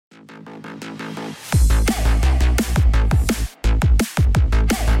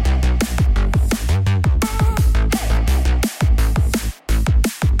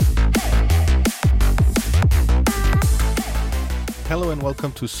and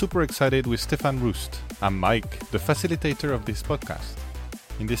welcome to Super Excited with Stefan Roost. I'm Mike, the facilitator of this podcast.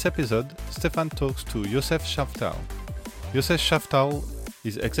 In this episode, Stefan talks to Yosef Shaftal. Yosef Shaftal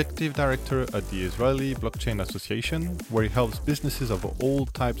is Executive Director at the Israeli Blockchain Association, where he helps businesses of all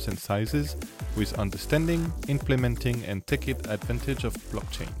types and sizes with understanding, implementing, and taking advantage of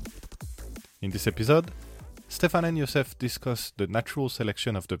blockchain. In this episode, Stefan and Yosef discuss the natural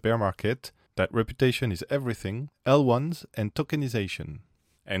selection of the bear market, that reputation is everything, L1s, and tokenization.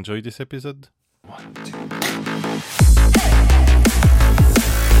 Enjoy this episode. 1, 2.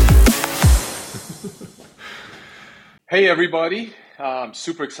 Hey everybody, I'm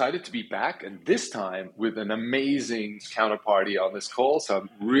super excited to be back, and this time with an amazing counterparty on this call, so I'm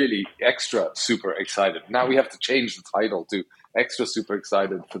really extra super excited. Now we have to change the title to extra super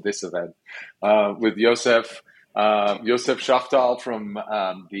excited for this event with Yosef Shaftal from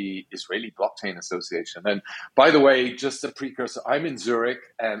the Israeli Blockchain Association. And by the way, just a precursor, I'm in Zurich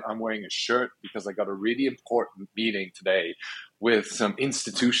and I'm wearing a shirt because I got a really important meeting today with some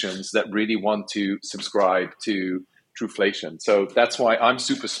institutions that really want to subscribe to Trueflation. So that's why I'm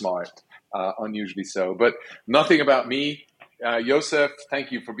super smart, unusually so. But nothing about me. Yosef,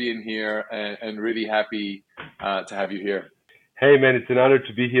 thank you for being here and really happy to have you here. Hey man, it's an honor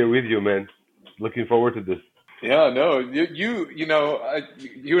to be here with you, man. Looking forward to this. Yeah, no, you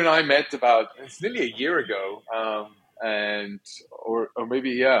and I met it's nearly a year ago, and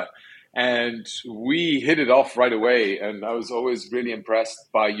we hit it off right away, and I was always really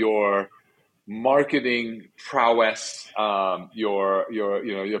impressed by your marketing prowess, your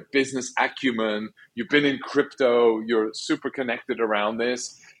business acumen. You've been in crypto, you're super connected around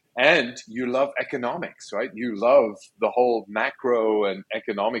this, and you love economics, right? You love the whole macro and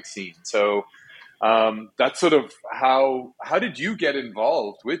economic scene. So that's sort of how did you get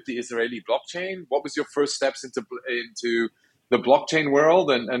involved with the Israeli blockchain? What was your first steps into the blockchain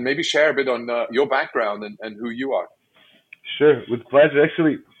world, and maybe share a bit on your background and who you are. Sure, with pleasure.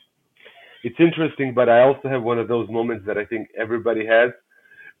 Actually, it's interesting, but I also have one of those moments that I think everybody has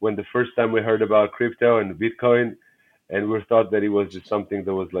when the first time we heard about crypto and Bitcoin, and we thought that it was just something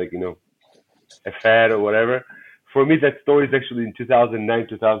that was like, a fad or whatever. For me, that story is actually in 2009,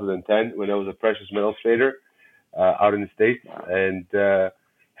 2010, when I was a precious metals trader out in the States. And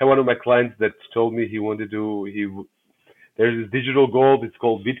had one of my clients that told me there's this digital gold, it's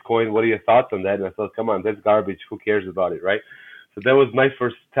called Bitcoin. What are your thoughts on that? And I thought, come on, that's garbage. Who cares about it, right? So that was my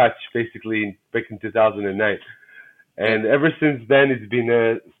first touch, basically, back in 2009. And ever since then, it's been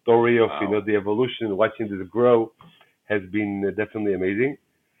a story of, the evolution, watching this grow has been definitely amazing.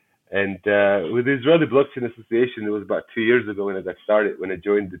 And with the Israeli Blockchain Association, it was about 2 years ago when I got started, when I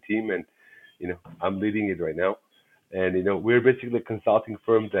joined the team, and I'm leading it right now. And we're basically a consulting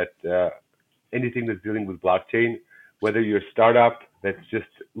firm that anything that's dealing with blockchain, whether you're a startup that's just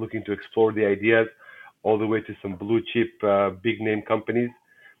looking to explore the ideas, all the way to some blue chip big name companies.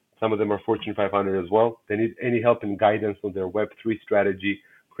 Some of them are Fortune 500 as well. They need any help and guidance on their Web3 strategy,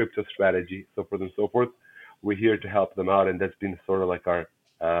 crypto strategy, so forth and so forth. We're here to help them out, and that's been sort of like our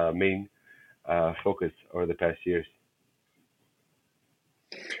main focus over the past years.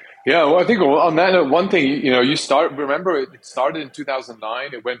 Yeah, well, I think on that one thing, remember it started in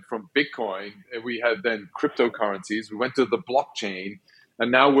 2009. It went from Bitcoin, and we had then cryptocurrencies. We went to the blockchain,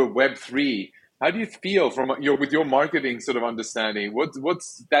 and now we're Web3. How do you feel with your marketing sort of understanding?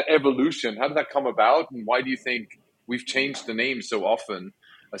 What's that evolution? How did that come about, and why do you think we've changed the name so often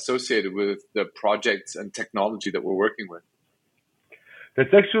associated with the projects and technology that we're working with?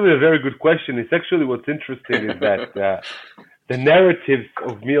 That's actually a very good question. It's actually what's interesting is that the narratives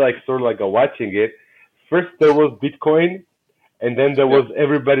of me, watching it, first there was Bitcoin, and then there was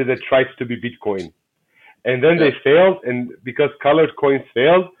everybody that tries to be Bitcoin. And then they failed, and because colored coins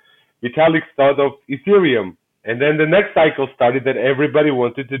failed, Vitalik thought of Ethereum. And then the next cycle started that everybody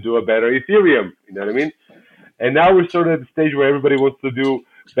wanted to do a better Ethereum. You know what I mean? And now we're sort of at the stage where everybody wants to do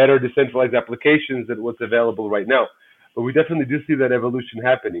better decentralized applications than what's available right now. But we definitely do see that evolution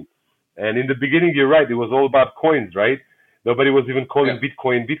happening. And in the beginning, you're right, it was all about coins, right? Nobody was even calling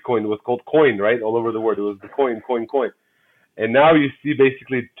Bitcoin Bitcoin. It was called coin, right? All over the world. It was the coin. And now you see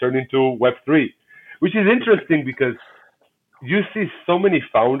basically it turned into Web3, which is interesting because you see so many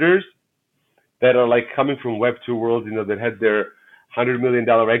founders that are like coming from Web2 world, that had their $100 million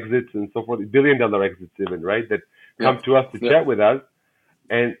exits and so forth, $1 billion exits even, right? That come to us to chat with us.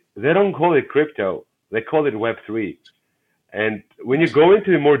 And they don't call it crypto. They call it Web3. And when you go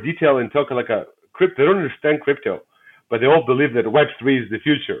into more detail and talk like a crypto, they don't understand crypto, but they all believe that Web3 is the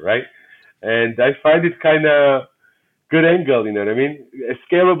future, right? And I find it kind of good angle, you know what I mean? A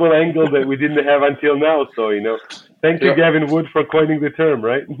scalable angle that we didn't have until now. So, thank you, Yeah. Gavin Wood, for coining the term,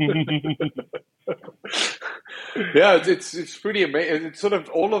 right? Yeah, it's pretty amazing. It's sort of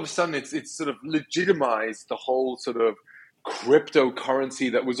all of a sudden it's sort of legitimized the whole sort of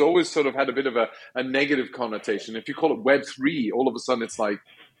cryptocurrency that was always sort of had a bit of a negative connotation. If you call it Web3, all of a sudden it's like,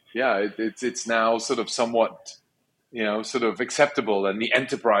 yeah, it's now sort of somewhat, sort of acceptable, and the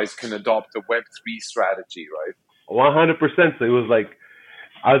enterprise can adopt a Web3 strategy, right? 100%. So it was like,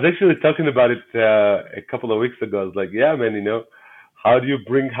 I was actually talking about it a couple of weeks ago. I was like, yeah, man, how do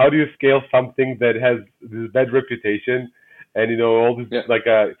you scale something that has this bad reputation? And, all this, Yeah, like,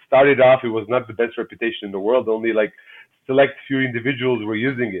 it started off, it was not the best reputation in the world. Only like select few individuals were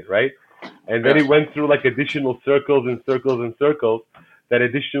using it, right? And then yeah, it went through like additional circles and circles and circles, that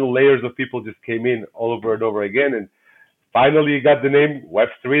additional layers of people just came in all over and over again. And finally, you got the name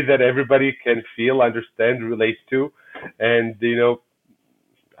Web3 that everybody can feel, understand, relate to. And,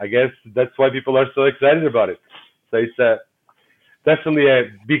 I guess that's why people are so excited about it. So it's definitely a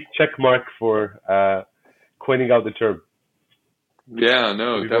big check mark for coining out the term. yeah. The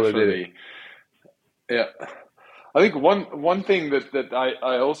No, people that did it. definitely. Yeah. I think one thing that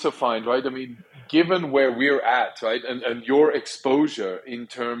I also find, right? I mean, given where we're at, right, and your exposure in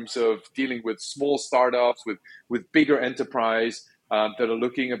terms of dealing with small startups, with bigger enterprise that are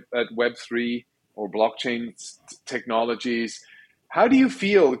looking at Web3 or blockchain technologies, how do you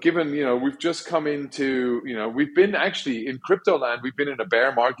feel, given, we've just come into, we've been actually in crypto land, we've been in a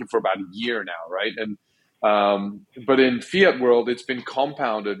bear market for about a year now, right? And but in fiat world, it's been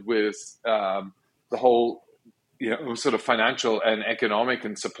compounded with the whole, sort of financial and economic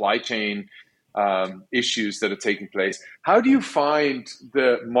and supply chain issues that are taking place. How do you find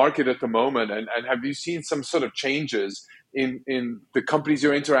the market at the moment? And have you seen some sort of changes in the companies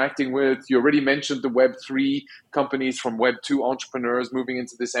you're interacting with? You already mentioned the Web3 companies from Web2 entrepreneurs moving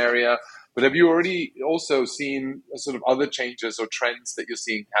into this area. But have you already also seen sort of other changes or trends that you're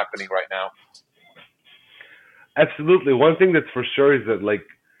seeing happening right now? Absolutely. One thing that's for sure is that, like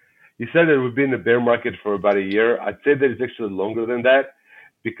you said, that we've been in the bear market for about a year. I'd say that it's actually longer than that,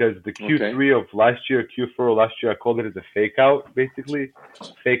 because the Okay. Q3 of last year, Q4 of last year, I called it as a fake out, basically,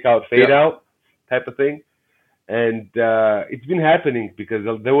 fake out, fade Yeah. out type of thing. And it's been happening because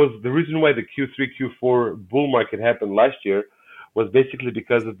there was the reason why the Q3, Q4 bull market happened last year was basically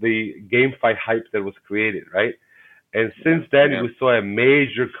because of the GameFi hype that was created, right? And Yeah. since then, Yeah. we saw a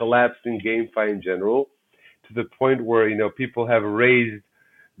major collapse in GameFi in general, to the point where people have raised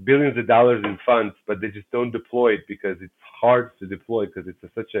billions of dollars in funds, but they just don't deploy it because it's hard to deploy because it's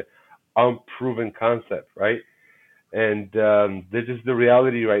such a unproven concept, right? And this is the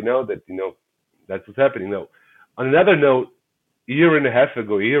reality right now that that's what's happening. Now, on another note, a year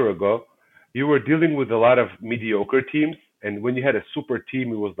ago, you were dealing with a lot of mediocre teams, and when you had a super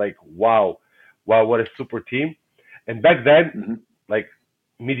team, it was like, wow, wow, what a super team. And back then, Hmm. like,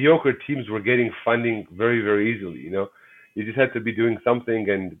 mediocre teams were getting funding very, very easily. You just had to be doing something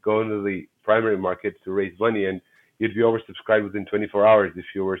and go into the primary market to raise money, and you'd be oversubscribed within 24 hours if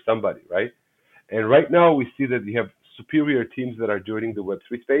you were somebody, right? And right now, we see that you have superior teams that are joining the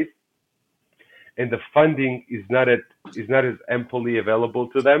Web3 space, and the funding is not as amply available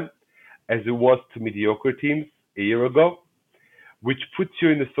to them as it was to mediocre teams a year ago, which puts you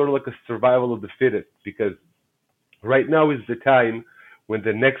in a sort of like a survival of the fittest, because right now is the time when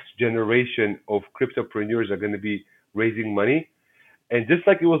the next generation of cryptopreneurs are going to be raising money. And just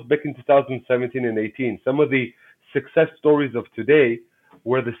like it was back in 2017 and 18, some of the success stories of today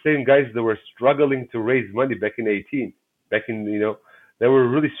were the same guys that were struggling to raise money back in 18. Back in, they were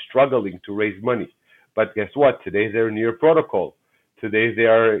really struggling to raise money. But guess what? Today they're near protocol. Today they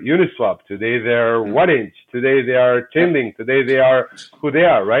are Uniswap. Today they are Hmm. 1inch. Today they are Yeah. Chainlink. Today they are who they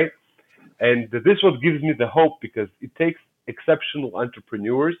are, right? And this what gives me the hope, because it takes exceptional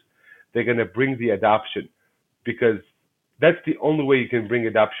entrepreneurs. They're going to bring the adoption, because that's the only way you can bring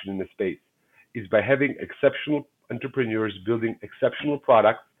adoption in the space, is by having exceptional entrepreneurs building exceptional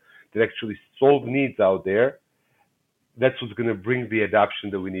products that actually solve needs out there. That's what's going to bring the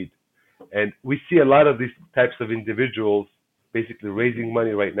adoption that we need. And we see a lot of these types of individuals basically raising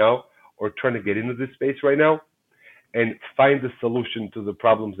money right now, or trying to get into this space right now, and find the solution to the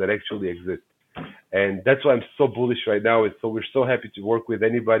problems that actually exist. And that's why I'm so bullish right now. And so we're so happy to work with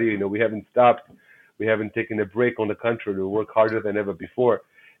anybody. We haven't stopped. We haven't taken a break. On the contrary, we work harder than ever before,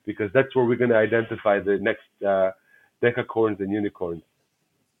 because that's where we're going to identify the next decacorns and unicorns.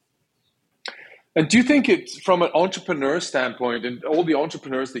 And do you think it's, from an entrepreneur standpoint, and all the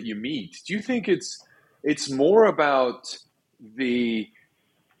entrepreneurs that you meet, do you think it's more about the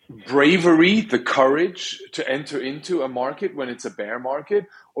bravery, the courage to enter into a market when it's a bear market,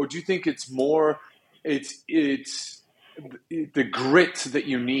 or do you think it's more it's the grit that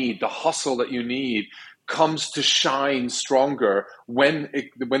you need, the hustle that you need comes to shine stronger when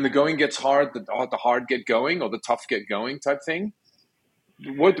the going gets hard, the hard get going or the tough get going type thing?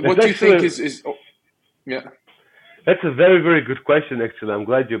 That's What do you think actually is oh, yeah, that's a very very good question. Actually, I'm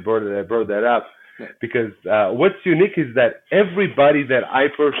glad you brought that up yeah, because what's unique is that everybody that I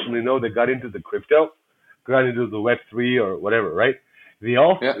personally know that got into the crypto, got into the Web3 or whatever, right? They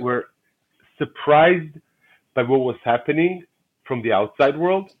all yeah, were surprised by what was happening from the outside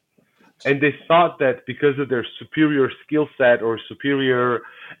world, and they thought that because of their superior skill set or superior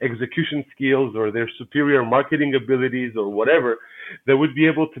execution skills or their superior marketing abilities or whatever, they would be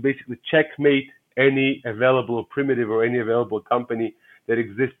able to basically checkmate any available primitive or any available company that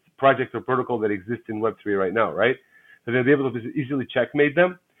exists, project or protocol that exists in Web3 right now, right? So they'll be able to easily checkmate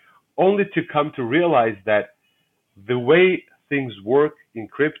them, only to come to realize that the way things work in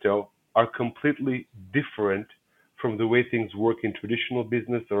crypto are completely different from the way things work in traditional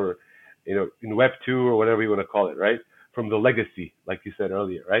business or in Web 2 or whatever you want to call it, right? From the legacy, like you said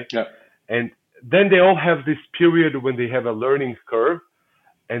earlier, right? yeah, And then they all have this period when they have a learning curve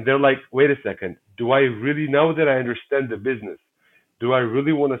and they're like, wait a second, do I really, now that I understand the business, do I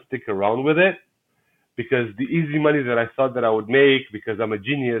really want to stick around with it? Because the easy money that I thought that I would make because I'm a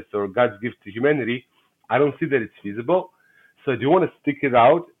genius or God's gift to humanity, I don't see that it's feasible. So do you want to stick it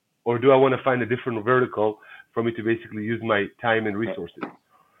out or do I want to find a different vertical for me to basically use my time and resources?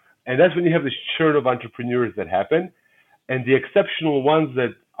 And that's when you have this churn of entrepreneurs that happen. And the exceptional ones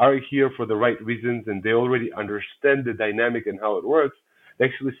that are here for the right reasons and they already understand the dynamic and how it works, they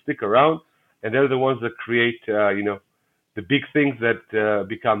actually stick around. And they're the ones that create, the big things that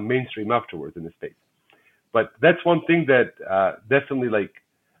become mainstream afterwards in the States. But that's one thing that definitely like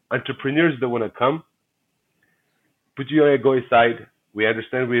entrepreneurs that want to come, put your ego aside. We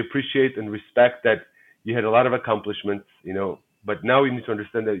understand, we appreciate and respect that you had a lot of accomplishments, but now you need to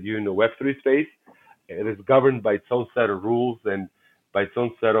understand that you're in the Web3 space. It is governed by its own set of rules and by its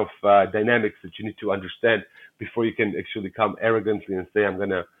own set of dynamics that you need to understand before you can actually come arrogantly and say, I'm going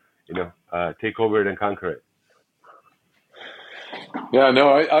to, take over it and conquer it. yeah. No,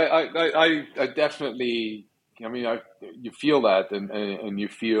 I definitely. I mean, you feel that, and you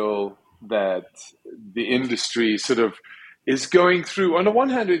feel that the industry sort of is going through. On the one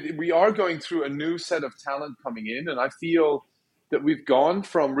hand, we are going through a new set of talent coming in, and I feel that we've gone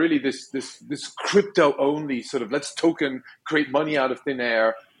from really this crypto only sort of let's token create money out of thin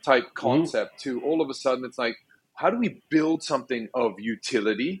air type Mm-hmm. concept to all of a sudden it's like how do we build something of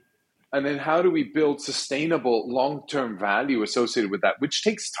utility and then how do we build sustainable long-term value associated with that, which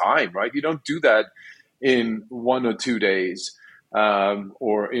takes time, right? You don't do that in 1 or 2 days,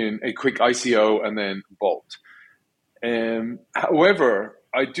 or in a quick ICO and then bolt. However,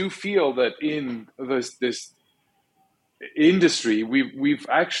 I do feel that in this industry, we've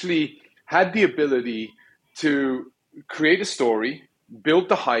actually had the ability to create a story, build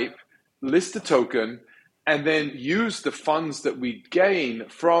the hype, list the token, and then use the funds that we gain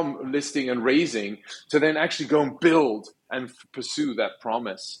from listing and raising to then actually go and build and pursue that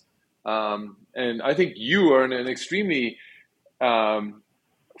promise. And I think you are in an extremely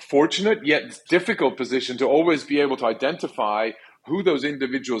fortunate yet difficult position to always be able to identify who those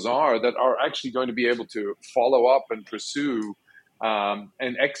individuals are that are actually going to be able to follow up and pursue,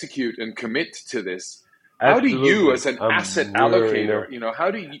 and execute and commit to this. How do you, Absolutely. as an asset We're, allocator,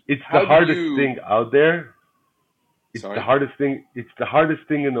 it's the how do hardest you? thing out there. It's the Sorry. hardest thing. It's the hardest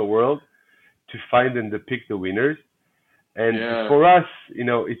thing in the world to find and to pick the winners. And Yeah. for us,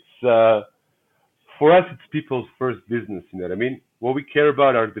 it's people's first business. You know what I mean? What we care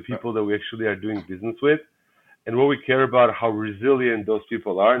about are the people that we actually are doing business with, and what we care about how resilient those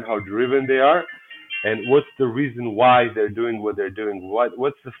people are and how driven they are, and what's the reason why they're doing what they're doing.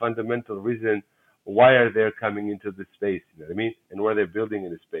 What's the fundamental reason why are they coming into this space? You know what I mean? And why they're building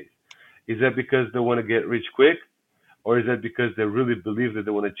in this space. Is that because they want to get rich quick? Or is that because they really believe that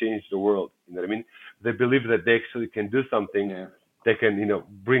they want to change the world? You know what I mean? They believe that they actually can do something Yeah. that can,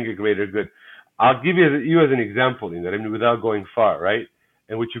 bring a greater good. I'll give you as an example, you know what I mean, without going far, right?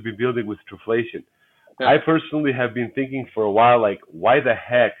 And what you've been building with Truflation. Yeah. I personally have been thinking for a while, like, why the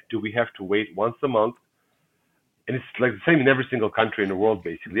heck do we have to wait once a month? And it's like the same in every single country in the world,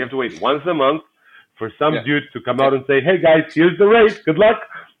 basically. You have to wait once a month for some Yeah. dude to come Yeah. out and say, hey guys, here's the rate. Good luck.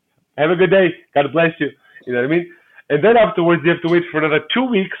 Have a good day. God bless you. You know what I mean? And then afterwards, you have to wait for another 2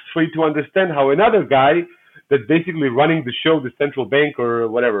 weeks for you to understand how another guy that's basically running the show, the central bank or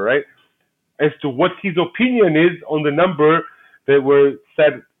whatever, right? As to what his opinion is on the number that were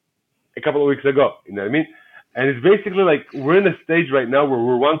said a couple of weeks ago. You know what I mean? And it's basically like we're in a stage right now where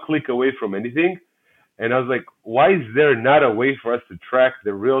we're one click away from anything. And I was like, why is there not a way for us to track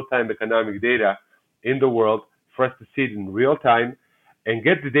the real time economic data in the world, for us to see it in real time and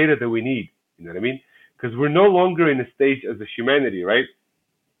get the data that we need? You know what I mean? Because we're no longer in a stage as a humanity, right?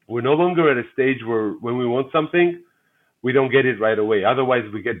 We're no longer at a stage where when we want something, we don't get it right away. Otherwise,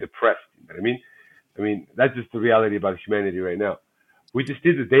 we get depressed. You know what I mean? I mean, that's just the reality about humanity right now. We just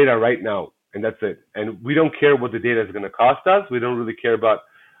need the data right now, and that's it. And we don't care what the data is going to cost us. We don't really care about.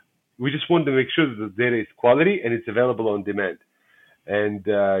 We just want to make sure that the data is quality and it's available on demand. And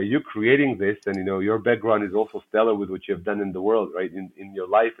you creating this, and your background is also stellar with what you have done in the world, right? In your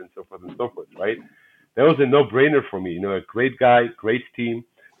life and so forth and so forth, right? That was a no-brainer for me. A great guy, great team,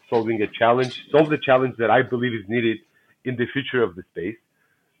 solved a challenge that I believe is needed in the future of the space.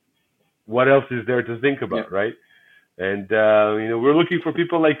 What else is there to think Yeah. about, right? And we're looking for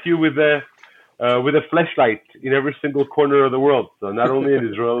people like you with a flashlight in every single corner of the world. So not only in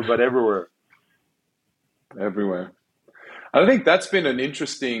Israel but everywhere. Everywhere. I think that's been an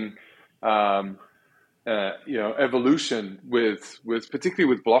interesting, evolution with particularly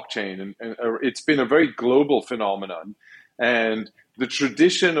with blockchain, and it's been a very global phenomenon, and the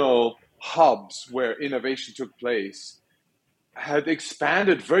traditional hubs where innovation took place had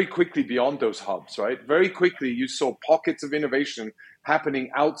expanded very quickly beyond those hubs, right? Very quickly, you saw pockets of innovation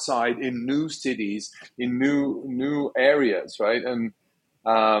happening outside in new cities, in new areas, right? And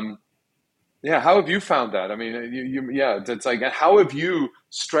yeah, how have you found that? I mean, it's like, how have you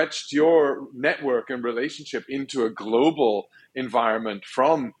stretched your network and relationship into a global environment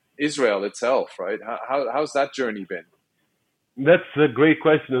from Israel itself, right? How's that journey been? That's a great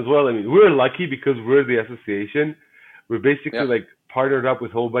question as well. I mean, we're lucky because we're the association. We're basically Yeah, like partnered up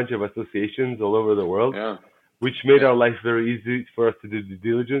with a whole bunch of associations all over the world, yeah, which made yeah, our life very easy for us to do due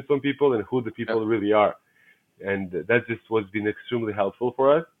diligence on people and who the yeah, people really are. And that just was been extremely helpful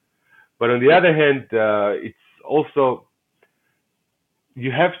for us. But on the yeah, other hand, it's also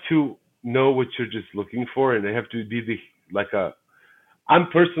you have to know what you're just looking for, and they have to be like a. I'm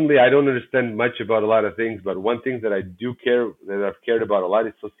personally, I don't understand much about a lot of things, but one thing that I do care, that I've cared about a lot,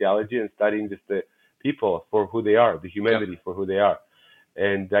 is sociology and studying just the people for who they are, the yeah, humanity for who they are.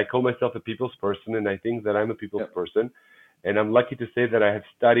 And I call myself a people's person, and I think that I'm a people's yeah, person. And I'm lucky to say that I have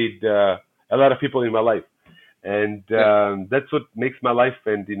studied a lot of people in my life, and yeah, that's what makes my life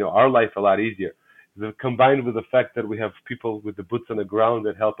and our life a lot easier. Combined with the fact that we have people with the boots on the ground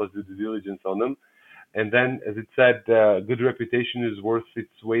that help us do due diligence on them, and then, as it said, good reputation is worth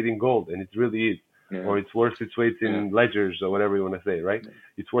its weight in gold, and it really is, yeah, or it's worth its weight yeah, in ledgers, or whatever you want to say, right? yeah,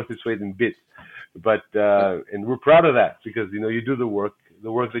 It's worth its weight in bits. But yeah. and we're proud of that because you do the work.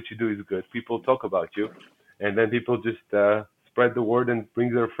 The work that you do is good. People talk about you, and then people just spread the word and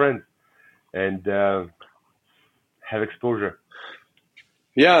bring their friends and have exposure.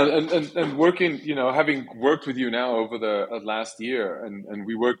 Yeah, and working, having worked with you now over the last year, and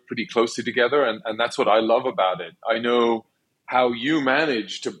we work pretty closely together, and that's what I love about it. I know how you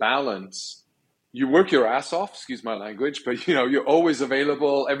manage to balance. You work your ass off, excuse my language, but you're always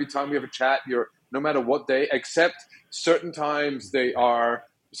available every time we have a chat. You're no matter what day, except certain times they are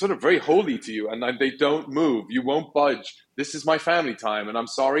sort of very holy to you, and they don't move. You won't budge. This is my family time, and I'm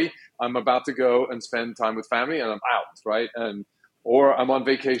sorry, I'm about to go and spend time with family, and I'm out, right? And or I'm on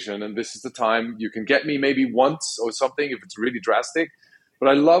vacation and this is the time you can get me maybe once or something if it's really drastic. But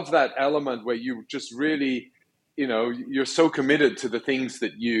I love that element where you just really, you're so committed to the things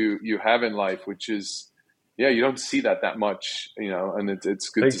that you have in life, which is, yeah, you don't see that much, and it's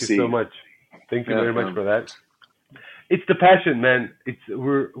good to Thank you so see. much. Thank you Yeah, very much yeah, for that. It's the passion, man.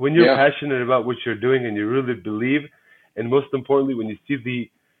 When you're yeah, passionate about what you're doing and you really believe, and most importantly, when you see the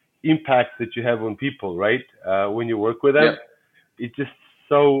impact that you have on people, right? When you work with yeah, them, it's just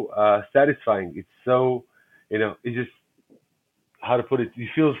so satisfying. It's so, it's just how to put it. You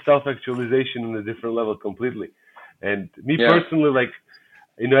feel self-actualization on a different level completely. And me yeah, personally, like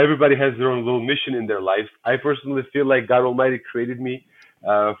everybody has their own little mission in their life. I personally feel like God Almighty created me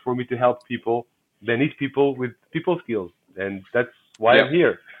for me to help people that need people with people skills, and that's why yeah, I'm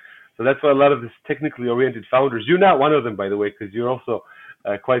here. So that's why a lot of these technically oriented founders. You're not one of them, by the way, because you're also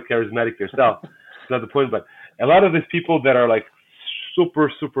quite charismatic yourself. It's not the point, but a lot of these people that are like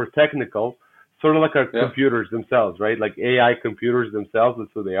super technical, sort of like our yeah, computers themselves, right? Like AI computers themselves.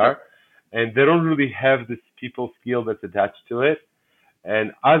 That's who they yeah, are, and they don't really have this people skill that's attached to it.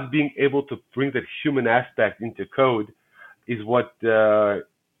 And us being able to bring that human aspect into code is what we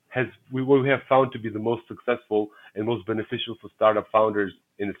have found to be the most successful and most beneficial for startup founders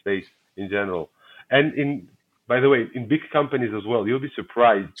in the space in general. And in by the way, in big companies as well, you'll be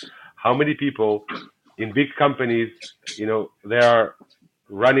surprised how many people in big companies, they are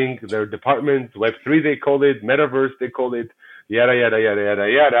running their departments, Web3 they call it, Metaverse they call it, yada, yada, yada, yada,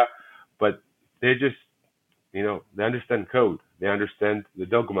 yada. But they just, they understand code. They understand the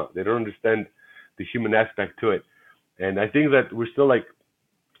dogma. They don't understand the human aspect to it. And I think that we're still like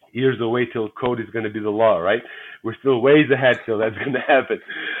years away till code is going to be the law, right? We're still ways ahead till that's going to happen.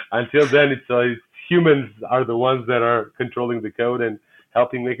 Until then, it's humans are the ones that are controlling the code and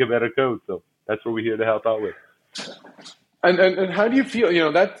helping make a better code. So that's what we're here to help out with. And how do you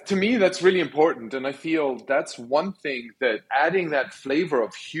feel? That to me, that's really important. And I feel that's one thing that adding that flavor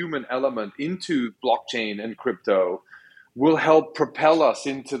of human element into blockchain and crypto will help propel us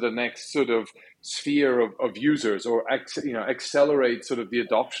into the next sort of sphere of users, or accelerate sort of the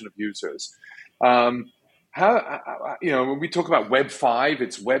adoption of users. When we talk about Web 5,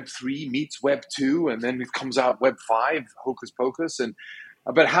 it's Web 3 meets Web 2, and then it comes out Web 5, hocus pocus.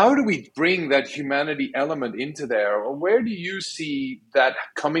 But how do we bring that humanity element into there? Or where do you see that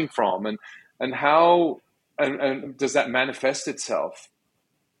coming from, and how and does that manifest itself?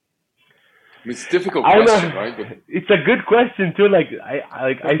 I mean, it's a difficult question, right? But it's a good question too.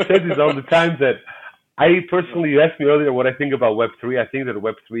 I said this all the time that I personally, you asked me earlier what I think about Web3. I think that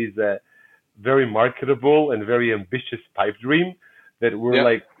Web3 is a very marketable and very ambitious pipe dream that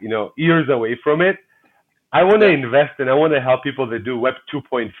we're years away from it. I want to invest and I want to help people that do Web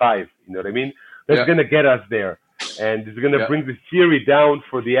 2.5. You know what I mean? That's going to get us there, and it's going to bring the theory down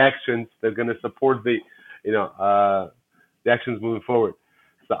for the actions. They're going to support the actions moving forward.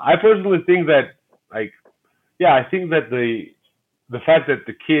 So I personally think that, I think that the fact that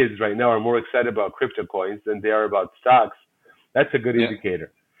the kids right now are more excited about crypto coins than they are about stocks, that's a good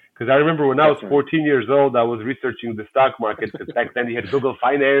indicator. Because I remember when I was 14 years old, I was researching the stock market, because back then you had Google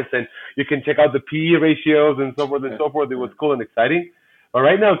Finance and you can check out the PE ratios and so forth and so forth. It was cool and exciting. But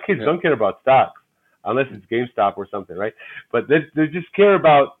right now, kids don't care about stocks unless it's GameStop or something, right? But they just care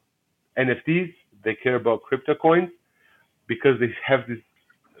about NFTs. They care about crypto coins because they have this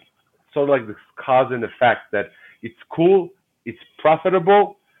sort of like this cause and effect that it's cool, it's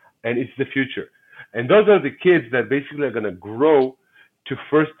profitable, and it's the future. And those are the kids that basically are going to grow to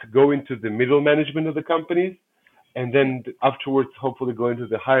first go into the middle management of the companies, and then afterwards hopefully go into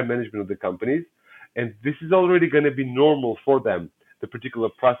the higher management of the companies. And this is already going to be normal for them, the particular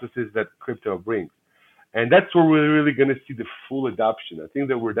processes that crypto brings. And that's where we're really going to see the full adoption. I think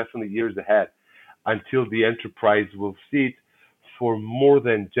that we're definitely years ahead until the enterprise will see it for more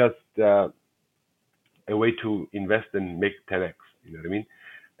than just a way to invest and make 10x. You know what I mean?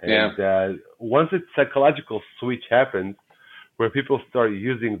 And once a psychological switch happens, where people start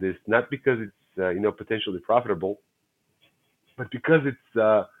using this, not because it's potentially profitable, but because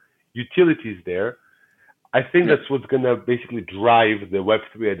it's utilities there, I think that's what's going to basically drive the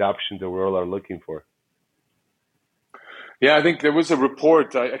Web3 adoption that we all are looking for. Yeah, I think there was a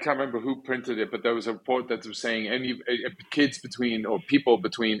report, I can't remember who printed it, but there was a report that was saying kids people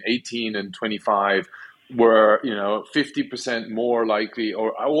between 18 and 25 were 50% more likely,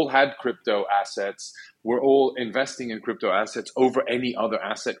 or all had crypto assets, were all investing in crypto assets over any other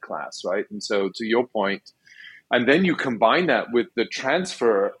asset class, right? And so to your point, and then you combine that with the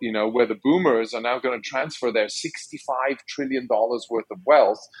transfer, where the boomers are now going to transfer their $65 trillion worth of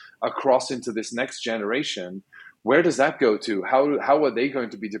wealth across into this next generation. Where does that go to? How are they going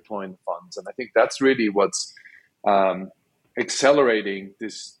to be deploying the funds? And I think that's really what's accelerating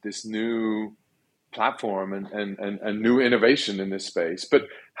this new platform and new innovation in this space. But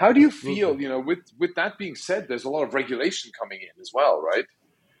how do you feel, with that being said, there's a lot of regulation coming in as well, right?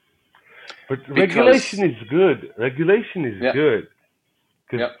 But regulation is good. Regulation is good.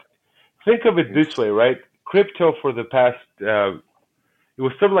 Because think of it this way, right? Crypto for the past, it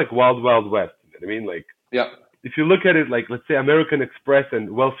was sort of like Wild Wild West. You know what I mean? If you look at it like, let's say, American Express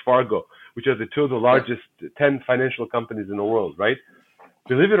and Wells Fargo, which are the two of the largest 10 financial companies in the world, right?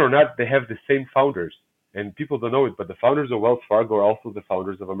 Believe it or not, they have the same founders. And people don't know it, but the founders of Wells Fargo are also the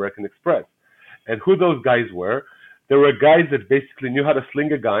founders of American Express. And who those guys were? They were guys that basically knew how to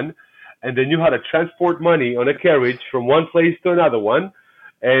sling a gun, and they knew how to transport money on a carriage from one place to another one.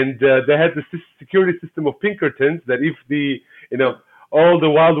 And they had the security system of Pinkertons that if all the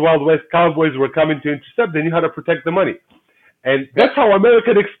Wild Wild West cowboys were coming to intercept, they knew how to protect the money. And that's how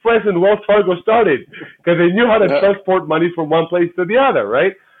American Express and Wells Fargo started, because they knew how to transport money from one place to the other,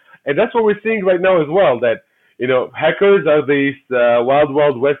 right? And that's what we're seeing right now as well, that, hackers are these Wild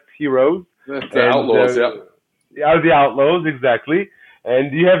Wild West heroes. The outlaws, Are the outlaws, exactly.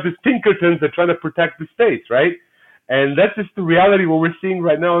 And you have these Pinkertons that are trying to protect the states, right? And that's just the reality what we're seeing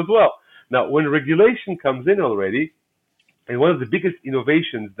right now as well. Now, when regulation comes in already, And one of the biggest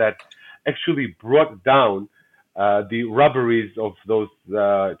innovations that actually brought down the robberies of those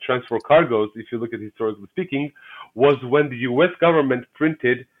transfer cargoes, if you look at historically speaking, was when the U.S. government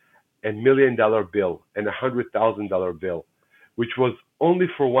printed $1 million bill and $100,000 bill, which was only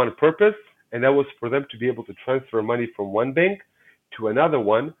for one purpose, and that was for them to be able to transfer money from one bank to another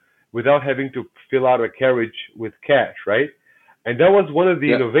one without having to fill out a carriage with cash, right? And that was one of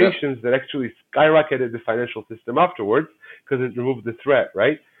the innovations that actually skyrocketed the financial system afterwards because it removed the threat,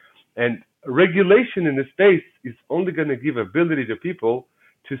 right? And regulation in this space is only going to give ability to people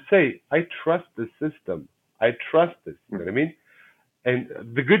to say, I trust the system. I trust this. You know what I mean? And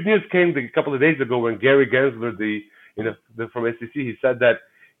the good news came a couple of days ago when Gary Gensler, from SEC, he said that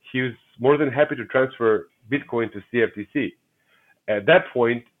he was more than happy to transfer Bitcoin to CFTC. At that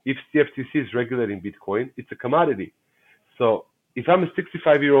point, if CFTC is regulating Bitcoin, it's a commodity. So if I'm a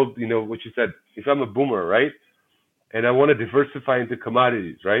 65-year-old, what you said, if I'm a boomer, right, and I want to diversify into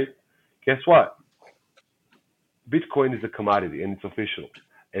commodities, right, guess what? Bitcoin is a commodity and it's official.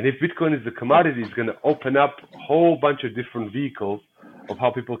 And if Bitcoin is a commodity, it's going to open up a whole bunch of different vehicles of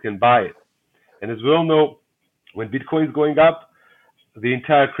how people can buy it. And as we all know, when Bitcoin is going up, the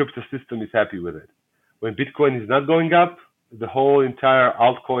entire crypto system is happy with it. When Bitcoin is not going up, the whole entire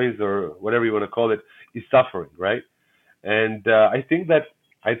altcoins or whatever you want to call it is suffering, right? And I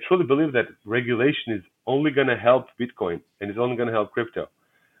truly believe that regulation is only going to help Bitcoin and it's only going to help crypto.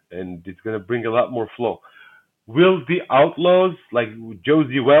 And it's going to bring a lot more flow. Will the outlaws like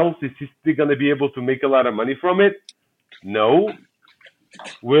Josie Wells, is he still going to be able to make a lot of money from it? No.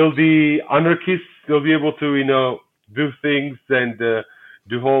 Will the anarchists still be able to, do things and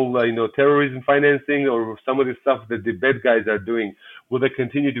do whole, terrorism financing or some of the stuff that the bad guys are doing? Will they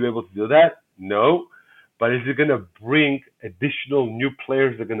continue to be able to do that? No. But is it going to bring additional new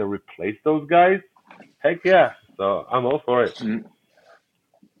players that are going to replace those guys? Heck yeah. So I'm all for it. Mm-hmm.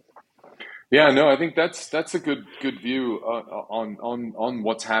 Yeah, no, I think that's a good view on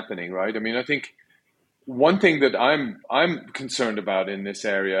what's happening, right? I mean, I think one thing that I'm concerned about in this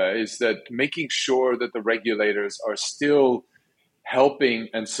area is that making sure that the regulators are still helping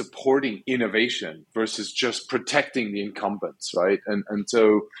and supporting innovation versus just protecting the incumbents, right? And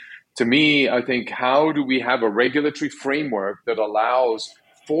so to me, I think how do we have a regulatory framework that allows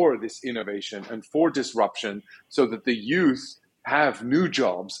for this innovation and for disruption so that the youth have new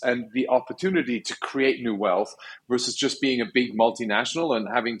jobs and the opportunity to create new wealth versus just being a big multinational and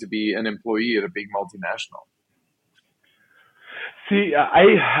having to be an employee at a big multinational. See,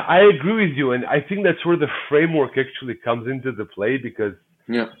 I agree with you, and I think that's where the framework actually comes into the play because,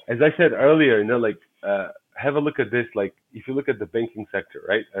 as I said earlier, have a look at this. Like, if you look at the banking sector,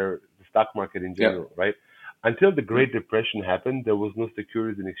 right, or the stock market in general, right, until the Great Depression happened, there was no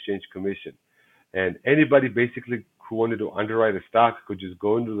Securities and Exchange Commission, and anybody basically who wanted to underwrite a stock could just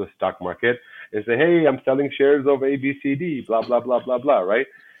go into the stock market and say, hey, I'm selling shares of ABCD, blah, blah, blah, blah, blah, right?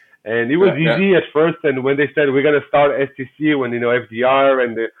 And it was easy at first, and when they said, we're going to start SEC, when, FDR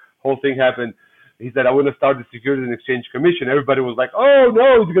and the whole thing happened, he said, I want to start the Securities and Exchange Commission. Everybody was like, oh,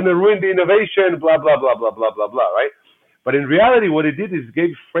 no, it's going to ruin the innovation, blah, blah, blah, blah, blah, blah, blah, right? But in reality, what it did is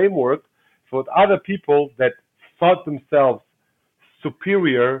gave framework for other people that thought themselves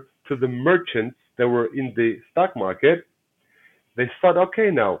superior to the merchants that were in the stock market. They thought, okay,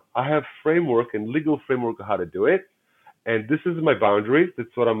 now I have framework and legal framework of how to do it. And this is my boundaries.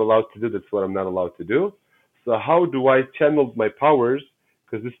 That's what I'm allowed to do. That's what I'm not allowed to do. So how do I channel my powers?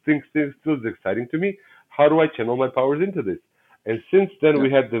 Because this thing still is exciting to me. How do I channel my powers into this? And since then,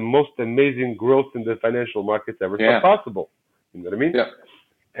 we had the most amazing growth in the financial markets ever thought possible. You know what I mean? Yeah.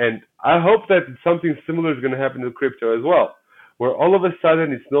 And I hope that something similar is going to happen to crypto as well, where all of a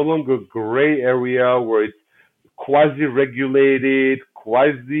sudden it's no longer a gray area, where it's quasi-regulated,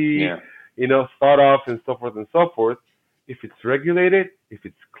 thought of, and so forth and so forth. If it's regulated, if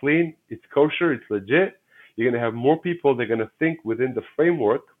it's clean, it's kosher, it's legit, you're going to have more people that are going to think within the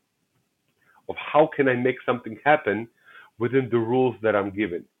framework of how can I make something happen within the rules that I'm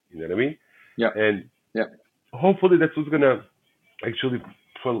given. You know what I mean? Yeah. And hopefully that's what's going to actually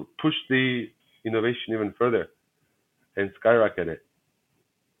push the innovation even further and skyrocket it.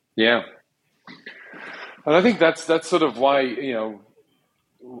 Yeah. And I think that's sort of why,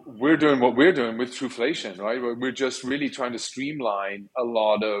 we're doing what we're doing with Truflation, right? We're just really trying to streamline a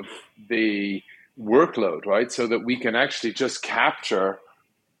lot of the workload, right? So that we can actually just capture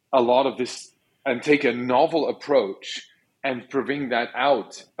a lot of this and take a novel approach and bring that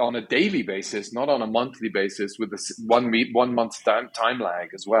out on a daily basis, not on a monthly basis with a 1 month time lag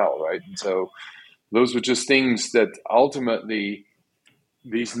as well, right? And so those were just things that ultimately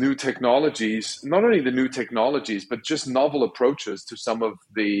these new technologies, not only the new technologies, but just novel approaches to some of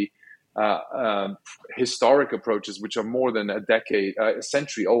the uh, um, historic approaches, which are more than a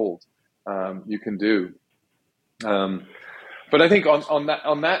century old. You can do. Um, but I think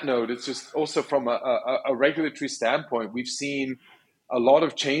on that note, it's just also from a regulatory standpoint, we've seen a lot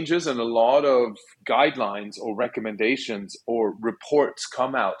of changes and a lot of guidelines or recommendations or reports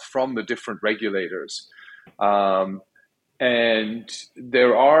come out from the different regulators. Um, and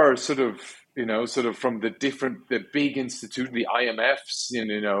there are sort of from the big institute, the IMFs,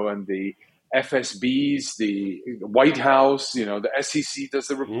 and the FSBs, the White House, the SEC does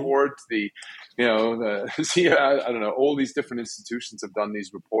the Mhm. report, I don't know, all these different institutions have done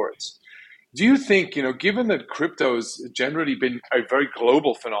these reports. Do you think, given that crypto has generally been a very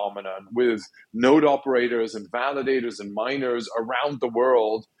global phenomenon with node operators and validators and miners around the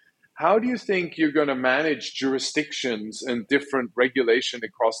world, how do you think you're going to manage jurisdictions and different regulation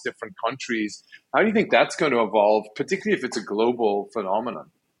across different countries? How do you think that's going to evolve, particularly if it's a global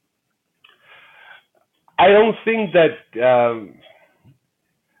phenomenon? I don't think that.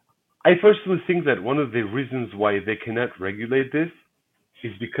 I personally think that one of the reasons why they cannot regulate this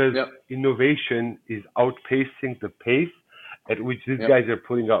is because Yep, innovation is outpacing the pace at which these yep, guys are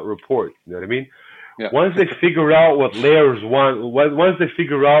putting out reports. You know what I mean? yep, Once they figure out what layers one, once they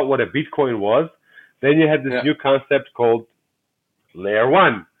figure out what a Bitcoin was, then you had this yep, new concept called layer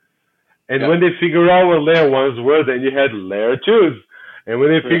one. And yep. when they figured out what layer ones were, then you had layer twos. And when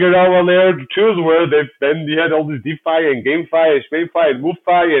they Yeah. figured out what layer twos were, then you had all this DeFi and GameFi and ShMameFi and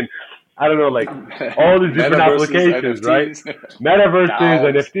MoveFi and I don't know, like all these different Metaverses, applications, right? NFTs, Metaverses,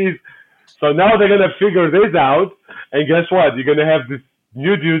 DAOs. NFTs. So now they're gonna figure this out, and guess what? You're gonna have this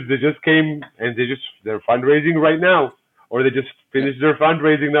new dudes that just came and they're fundraising right now, or they just Yeah, finished their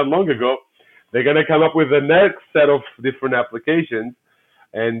fundraising not long ago. They're gonna come up with the next set of different applications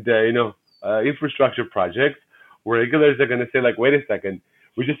and infrastructure projects where regulators are going to say like, wait a second,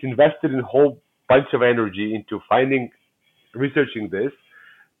 we just invested in a whole bunch of energy into finding researching this,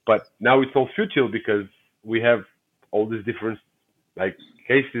 but now it's all futile because we have all these different like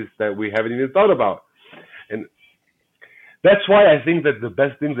cases that we haven't even thought about. And that's why I think that the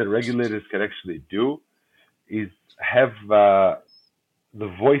best thing that regulators can actually do is have the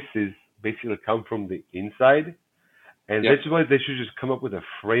voices basically come from the inside. And yeah, that's why they should just come up with a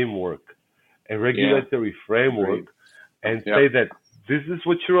framework, a yeah. regulatory framework, Agreed. and Yeah, say that this is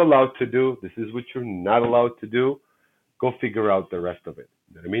what you're allowed to do, this is what you're not allowed to do. Go figure out the rest of it.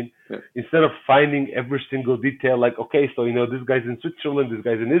 You know what I mean? yeah, Instead of finding every single detail, like, okay, so this guy's in Switzerland, this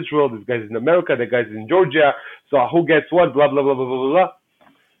guy's in Israel, this guy's in America, that guy's in Georgia, so who gets what, blah, blah, blah, blah, blah, blah, blah.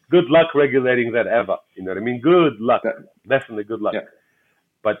 Good luck regulating that ever. You know what I mean? Good luck. that, Definitely good luck. yeah,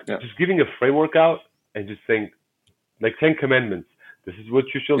 But yeah, just giving a framework out and just saying, like 10 commandments. This is what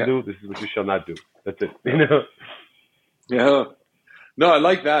you shall yeah, do. This is what you shall not do. That's it. yeah, yeah. No, I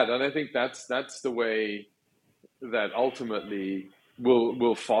like that, and I think that's the way that ultimately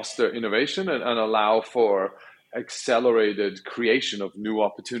will foster innovation and allow for accelerated creation of new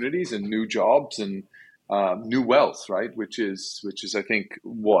opportunities and new jobs and new wealth, right? Which is I think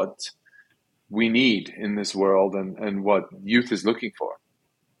what we need in this world and what youth is looking for.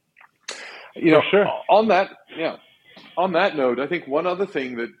 You For know, sure. on that, yeah. On that note, I think one other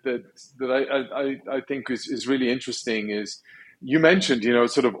thing that I think is really interesting is you mentioned,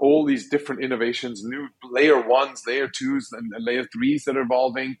 sort of all these different innovations, new layer ones, layer twos, and layer threes that are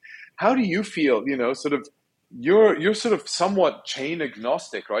evolving. How do you feel? Sort of you're sort of somewhat chain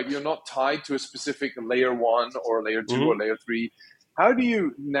agnostic, right? You're not tied to a specific layer one or layer two or Hmm. layer three. How do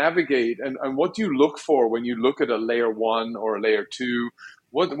you navigate and what do you look for when you look at a layer one or a layer two?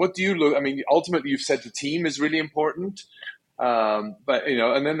 What do you look? I mean, ultimately, you've said the team is really important, but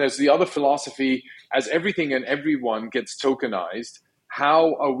and then there's the other philosophy: as everything and everyone gets tokenized,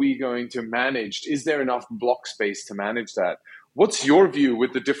 how are we going to manage? Is there enough block space to manage that? What's your view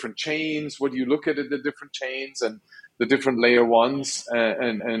with the different chains? What do you look at the different chains and the different layer ones,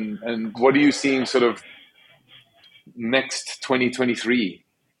 and what are you seeing sort of next 2023?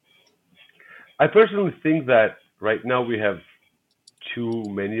 I personally think that right now we have too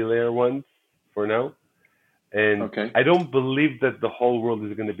many layer ones for now. And Okay, I don't believe that the whole world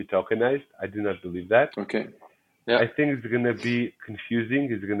is going to be tokenized. I do not believe that. okay, yeah, I think it's going to be confusing.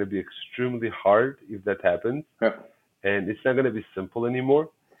 It's going to be extremely hard if that happens. yeah, And it's not going to be simple anymore.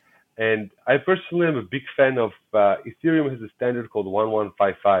 And I personally am a big fan of Ethereum has a standard called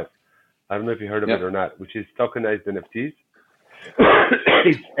 1155. I don't know if you heard of it yeah, or not, which is tokenized NFTs.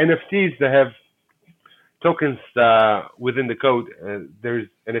 It's NFTs that have tokens within the code. There's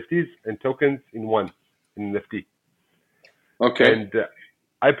NFTs and tokens in one in NFT. okay, And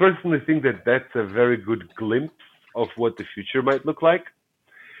I personally think that that's a very good glimpse of what the future might look like,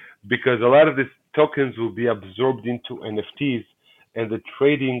 because a lot of these tokens will be absorbed into NFTs, and the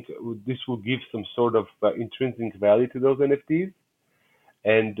trading, this will give some sort of intrinsic value to those NFTs,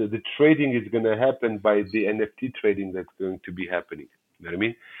 and the trading is going to happen by the NFT trading that's going to be happening. You know what I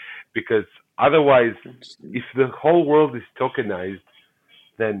mean? Because otherwise, if the whole world is tokenized,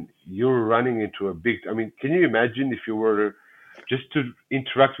 then you're running into a big. I mean, can you imagine if you were just to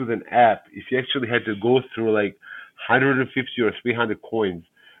interact with an app, if you actually had to go through like 150 or 300 coins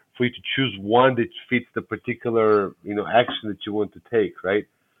for you to choose one that fits the particular, action that you want to take, right?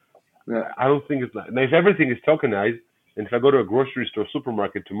 Yeah. I don't think it's like, now if everything is tokenized, and if I go to a grocery store,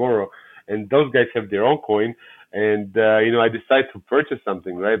 supermarket tomorrow, and those guys have their own coin, and I decide to purchase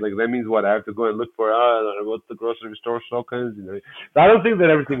something, right? Like that means what? I have to go and look for what's the grocery store tokens, So I don't think that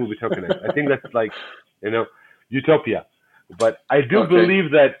everything will be tokenized. I think that's like, utopia. But I do Okay.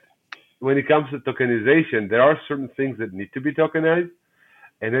 believe that when it comes to tokenization, there are certain things that need to be tokenized,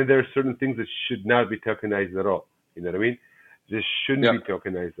 and then there are certain things that should not be tokenized at all. You know what I mean? This shouldn't Yeah. be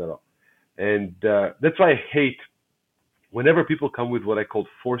tokenized at all. And that's why I hate whenever people come with what I call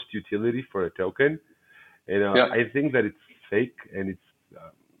forced utility for a token. Yeah. I think that it's fake, and it's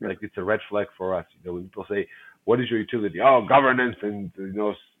like it's a red flag for us. When people say, "What is your utility?" Oh, governance and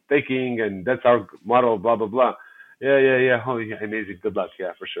staking, and that's our model. Blah blah blah. Yeah. Oh, yeah, amazing. Good luck.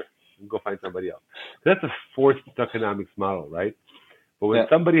 Yeah, for sure. Go find somebody else. That's a forced tokenomics model, right? But when Yeah.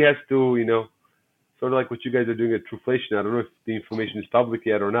 somebody has to, sort of like what you guys are doing at Trueflation. I don't know if the information is public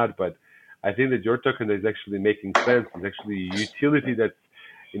yet or not, but I think that your token is actually making sense. It's actually a utility that's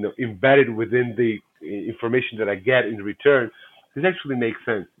embedded within the information that I get in return. This actually makes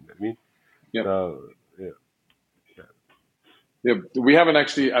sense. You know what I mean? Yeah. So yeah. Yeah, we haven't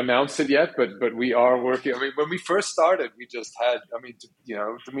actually announced it yet, but we are working. I mean, when we first started, we just had.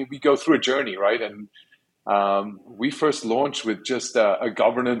 We go through a journey, right? And we first launched with just a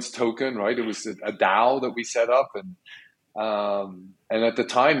governance token, right? It was a DAO that we set up, and at the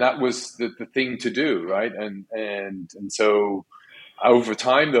time that was the thing to do, right? And so over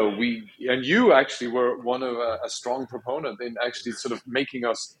time, though, you actually were one of a strong proponent in actually sort of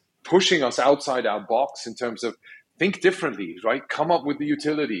pushing us outside our box in terms of think differently, right? Come up with the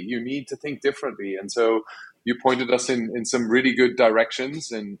utility. You need to think differently. And so you pointed us in some really good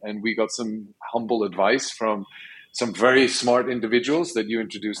directions, and we got some humble advice from some very smart individuals that you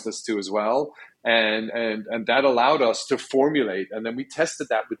introduced us to as well. And that allowed us to formulate. And then we tested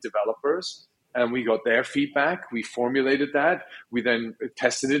that with developers, and we got their feedback. We formulated that. We then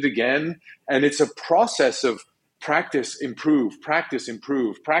tested it again. And it's a process of practice, improve, practice,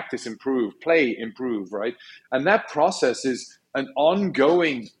 improve, practice, improve, play, improve, right? And that process is an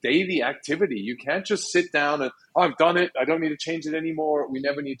ongoing daily activity. You can't just sit down and, oh, I've done it, I don't need to change it anymore. We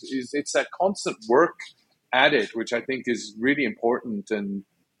never need to. It's that constant work at it, which I think is really important, and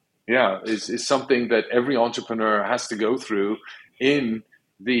is something that every entrepreneur has to go through in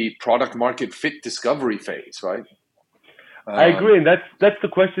the product market fit discovery phase, right? I agree, and that's the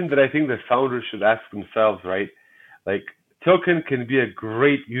question that I think the founders should ask themselves, right? Like, token can be a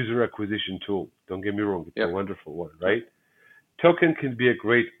great user acquisition tool. Don't get me wrong; it's a wonderful one, right? Token can be a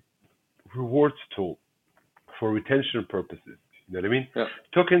great rewards tool for retention purposes. You know what I mean? Yeah.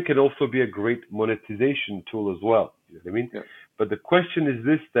 Token can also be a great monetization tool as well. You know what I mean? Yeah. But the question is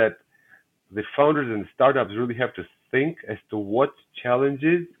this, that the founders and startups really have to think as to what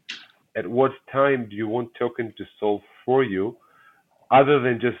challenges at what time do you want token to solve for you, other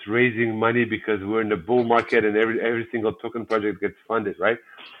than just raising money because we're in the bull market and every single token project gets funded, right?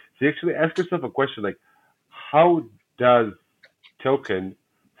 So you actually ask yourself a question like, how does token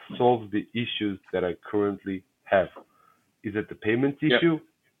solve the issues that I currently have? Is it the payment issue?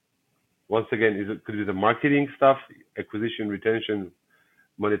 Once again, could it be the marketing stuff, acquisition, retention,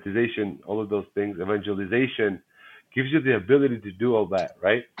 monetization, all of those things, evangelization, gives you the ability to do all that,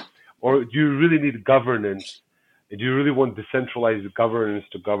 right? Or do you really need governance? Do you really want decentralized governance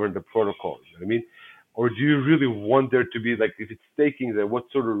to govern the protocol? You know what I mean? Or do you really want there to be, like, if it's staking, then what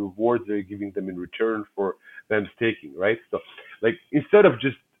sort of rewards are you giving them in return for them staking, right? So, like, instead of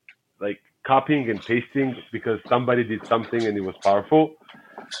just like copying and pasting because somebody did something and it was powerful,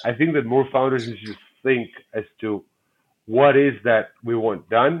 I think that more founders should just think as to what is that we want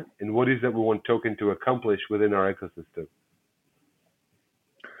done and what is that we want token to accomplish within our ecosystem.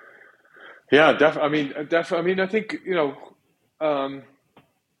 Yeah, definitely. I think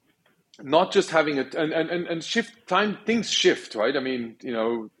not just having it and shift time. Things shift, right? I mean,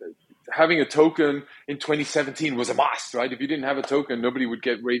 having a token in 2017 was a must, right? If you didn't have a token, nobody would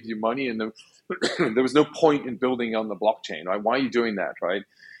raise you money, and the there was no point in building on the blockchain, right? Why are you doing that, right?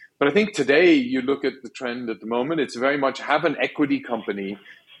 But I think today you look at the trend at the moment, it's very much have an equity company,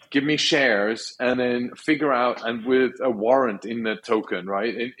 give me shares, and then figure out, and with a warrant in the token,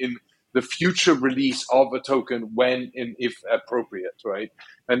 right? In the future release of a token when and if appropriate, right?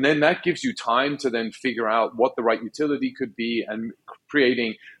 And then that gives you time to then figure out what the right utility could be and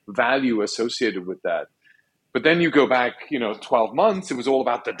creating value associated with that. But then you go back, 12 months, it was all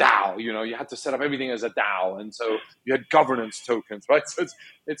about the DAO. You had to set up everything as a DAO. And so you had governance tokens, right? So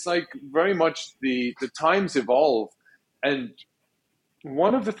it's like very much the times evolve. And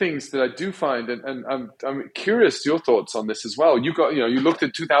one of the things that I do find, and I'm curious your thoughts on this as well. You looked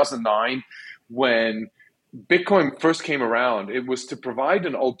at 2009 when Bitcoin first came around. It was to provide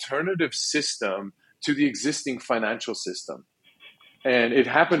an alternative system to the existing financial system. And it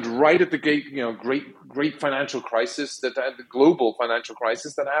happened right at the gate, great financial crisis, the global financial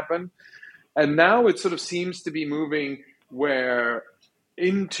crisis that happened. And now it sort of seems to be moving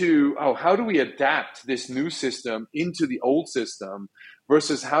into how do we adapt this new system into the old system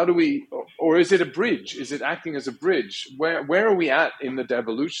versus or is it a bridge? Is it acting as a bridge? Where are we at in the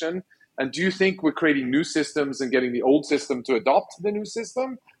devolution? And do you think we're creating new systems and getting the old system to adopt the new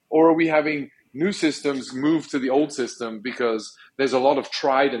system? Or are we having new systems move to the old system because there's a lot of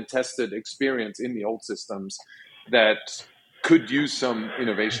tried and tested experience in the old systems that could use some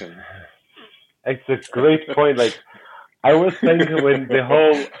innovation? It's a great point. Like, I was thinking when the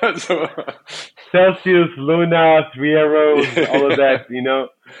whole Celsius, Luna, Three Arrows, all of that,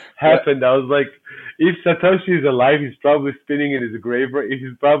 happened, I was like, if Satoshi is alive, he's probably spinning in his grave.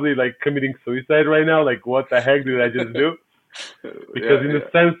 He's probably like committing suicide right now. Like, what the heck did I just do? Because in a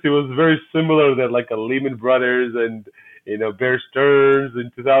sense, it was very similar that like a Lehman Brothers and Bear Stearns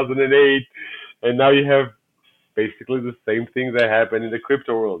in 2008, and now you have basically the same thing that happened in the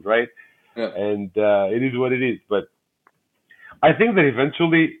crypto world, right? Yeah. And it is what it is. But I think that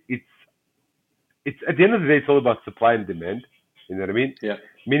eventually it's at the end of the day, it's all about supply and demand. You know what I mean? Yeah.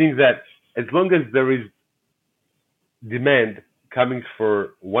 Meaning that as long as there is demand coming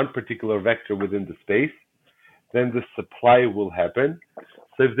for one particular vector within the space, then the supply will happen.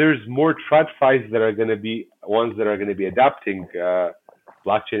 So if there's more TradFis that are going to be ones that are going to be adopting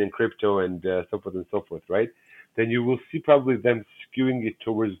blockchain and crypto and so forth, right? Then you will see probably them skewing it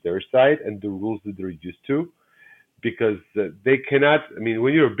towards their side and the rules that they're used to, because they cannot. I mean,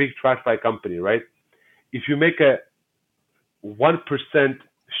 when you're a big TradFi company, right? If you make a 1%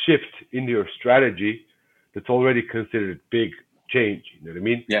 shift in your strategy, that's already considered big change. You know what I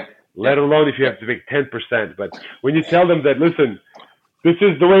mean? Yeah. Let alone if you have to make 10%. But when you tell them that, listen, this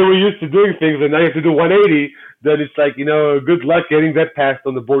is the way we're used to doing things, and now you have to do 180, then it's like, good luck getting that passed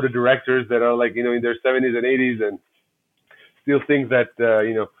on the board of directors that are like, in their 70s and 80s and still think that,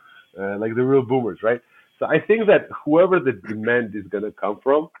 like the real boomers, right? So I think that whoever the demand is going to come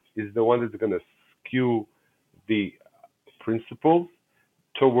from is the one that's going to skew the principles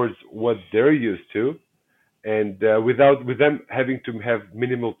towards what they're used to, and with them having to have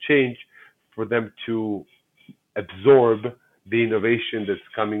minimal change for them to absorb the innovation that's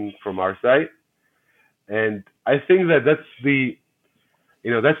coming from our side. And I think that that's the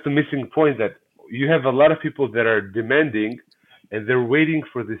missing point, that you have a lot of people that are demanding and they're waiting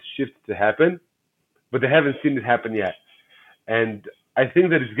for this shift to happen, but they haven't seen it happen yet. And I think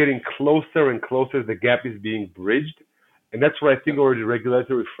that it's getting closer and closer. The gap is being bridged. And that's where I think already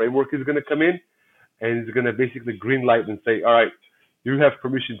regulatory framework is going to come in, and it's going to basically green light and say, all right, you have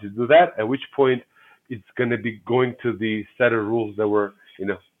permission to do that, at which point it's going to be going to the set of rules that were,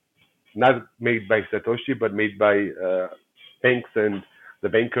 not made by Satoshi, but made by banks and the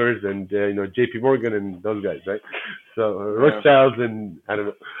bankers and, JP Morgan and those guys, right? So Rothschilds and, I don't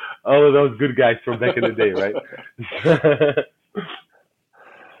know, all of those good guys from back in the day, right?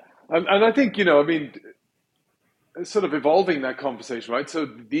 And I think, sort of evolving that conversation, right? So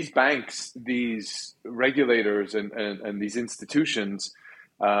these banks, these regulators, and these institutions,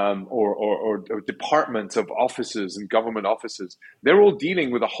 or departments of offices and government offices, they're all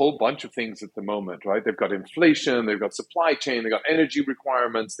dealing with a whole bunch of things at the moment, right? They've got inflation, they've got supply chain, they've got energy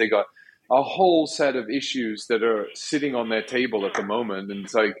requirements, they got a whole set of issues that are sitting on their table at the moment. And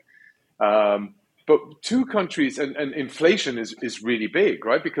it's like, but two countries, and inflation is really big,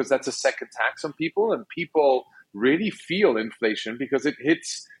 right? Because that's a second tax on people, and people really feel inflation because it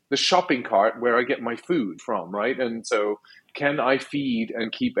hits the shopping cart where I get my food from, right? And so can I feed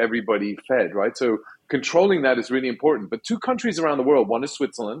and keep everybody fed, right? So controlling that is really important. But two countries around the world, one is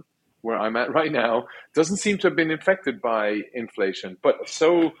Switzerland, where I'm at right now, doesn't seem to have been infected by inflation. But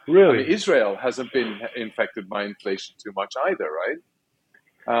so really, Israel hasn't been infected by inflation too much either, right?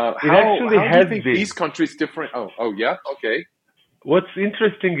 It actually How do you has think been. these countries different? Oh yeah, okay, What's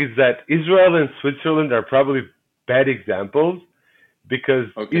interesting is that Israel and Switzerland are probably bad examples because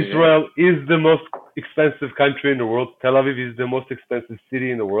okay, yeah. Israel is the most expensive country in the world. Tel Aviv is the most expensive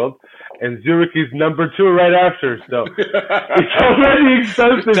city in the world, and Zurich is number two right after. So it's already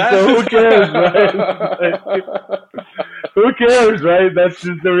expensive. So That who is. cares, right? Who cares, right? That's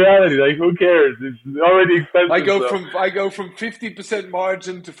just the reality. Like, who cares? It's already expensive. So I go from 50%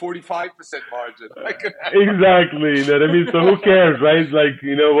 margin to 45% margin. exactly, you know what I mean? So who cares, right? Like,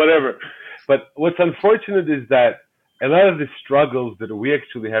 whatever. But what's unfortunate is that a lot of the struggles that we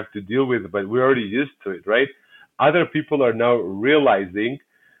actually have to deal with, but we're already used to it, right? Other people are now realizing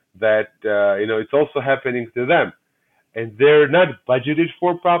that, it's also happening to them. And they're not budgeted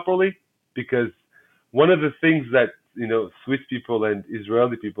for properly because one of the things that, Swiss people and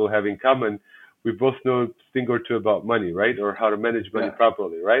Israeli people have in common, we both know a thing or two about money, right? Or how to manage money Yeah,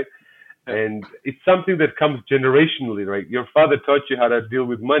 properly, right? yeah, And it's something that comes generationally, right? Your father taught you how to deal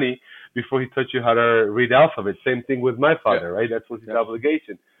with money before he taught you how to read alphabet. Same thing with my yeah, father, right? That was his yeah.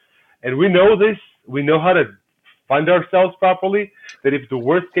 obligation. And we know this. We know how to fund ourselves properly. That if the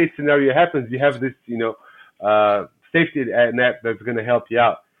worst case scenario happens, you have this, safety net that's going to help you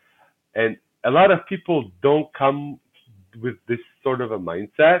out. And a lot of people don't come with this sort of a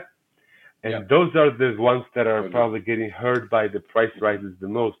mindset. Yeah. And those are the ones that are Totally. probably getting hurt by the price rises the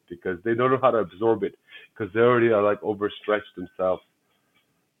most because they don't know how to absorb it because they already are like overstretched themselves.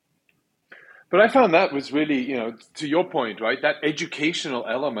 But I found that was really, to your point, right? That educational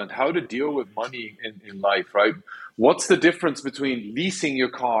element, how to deal with money in life, right? What's the difference between leasing your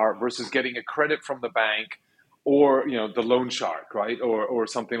car versus getting a credit from the bank or, the loan shark, right? Or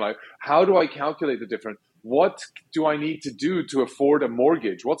something like, how do I calculate the difference? What do I need to do to afford a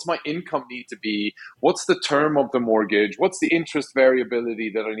mortgage? What's my income need to be? What's the term of the mortgage? What's the interest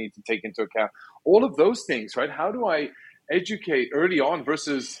variability that I need to take into account? All of those things, right? How do I educate early on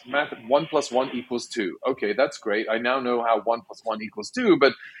versus math 1 plus 1 equals 2? Okay, that's great. I now know how 1 plus 1 equals 2,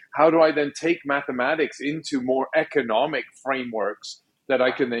 but how do I then take mathematics into more economic frameworks that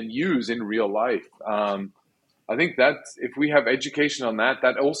I can then use in real life? I think that if we have education on that,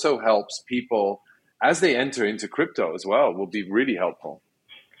 that also helps people as they enter into crypto as well, will be really helpful,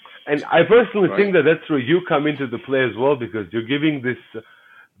 And I personally right? think that that's where you come into the play as well because you're giving this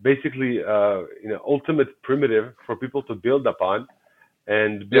basically, ultimate primitive for people to build upon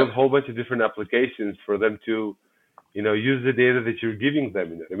and Yeah, build a whole bunch of different applications for them to, use the data that you're giving them.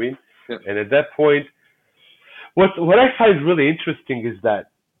 You know what I mean? yeah, And at that point, what I find really interesting is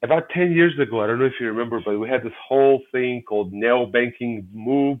that about 10 years ago, I don't know if you remember, but we had this whole thing called neo banking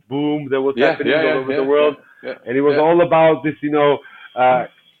move boom that was yeah, happening yeah, all yeah, over the yeah, yeah, world, yeah, and it was yeah, all about this,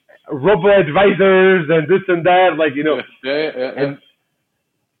 robo advisors and this and that, like, yeah, yeah, yeah, yeah. and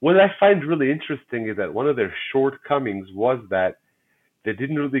what I find really interesting is that one of their shortcomings was that they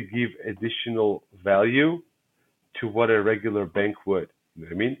didn't really give additional value to what a regular bank would. You know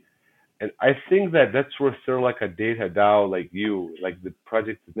what I mean? And I think that that's where sort of like a data DAO, like you, like the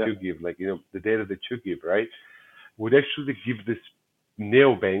project that Yeah. you give, like, the data that you give, right, would actually give this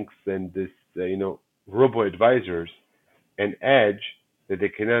neobanks and this, robo advisors an edge that they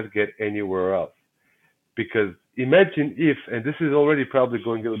cannot get anywhere else. Because imagine if, and this is already probably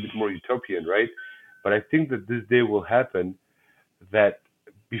going a little bit more utopian, right? But I think that this day will happen that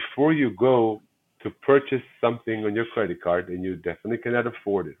before you go to purchase something on your credit card and you definitely cannot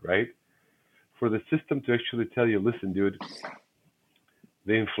afford it, right? For the system to actually tell you, listen, dude,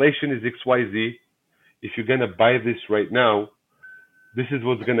 the inflation is XYZ. If you're going to buy this right now, this is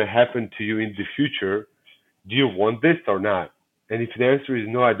what's going to happen to you in the future. Do you want this or not? And if the answer is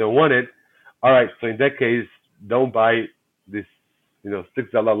no, I don't want it, all right, so in that case, don't buy this,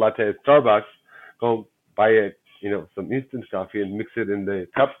 $6 latte at Starbucks. Go buy it, some instant coffee and mix it in the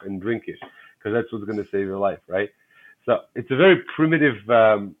cup and drink it because that's what's going to save your life, right? So it's a very primitive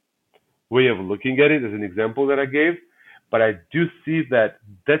way of looking at it as an example that I gave. But I do see that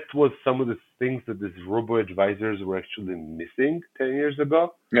that was some of the things that these robo advisors were actually missing 10 years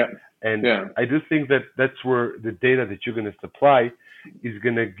ago. Yeah. And Yeah. I do think that that's where the data that you're going to supply is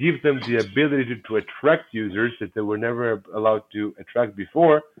going to give them the ability to attract users that they were never allowed to attract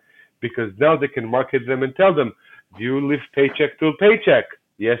before, because now they can market them and tell them, do you live paycheck to paycheck?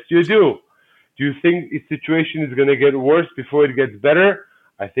 Yes, you do. Do you think its situation is going to get worse before it gets better?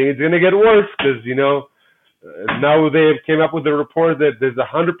 I think it's going to get worse because, now they came up with a report that there's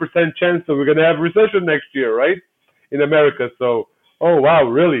 100% chance that we're going to have recession next year, right? In America. So, oh, wow,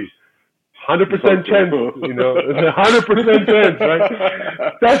 really? 100% chance, 100% chance, right?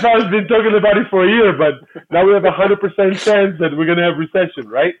 Stefan's been talking about it for a year, but now we have 100% chance that we're going to have recession,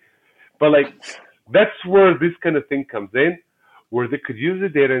 right? But like, that's where this kind of thing comes in, where they could use the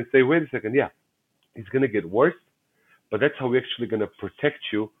data and say, wait a second, yeah, it's going to get worse, but that's how we're actually going to protect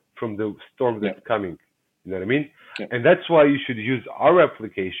you from the storm that's coming. You know what I mean? Yeah. And that's why you should use our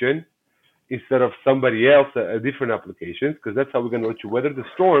application instead of somebody else, a different application, because that's how we're going to let you weather the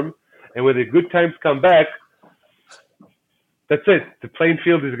storm. And when the good times come back, that's it. The playing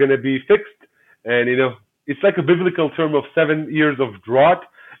field is going to be fixed. And, it's like a biblical term of 7 years of drought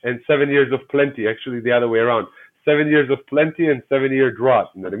and 7 years of plenty. Actually, the other way around. 7 years of plenty and 7-year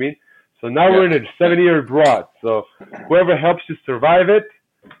drought. You know what I mean? So now we're in a 7-year drought. So whoever helps you survive it,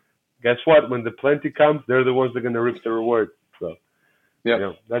 guess what? When the plenty comes, they're the ones that are going to reap the rewards. So,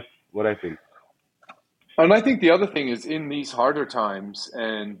 that's what I think. And I think the other thing is, in these harder times,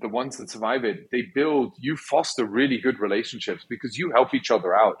 and the ones that survive it, you foster really good relationships because you help each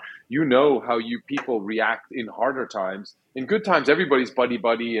other out. You know how people react in harder times. In good times, everybody's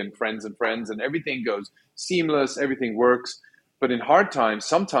buddy and friends, and everything goes seamless, everything works. But in hard times,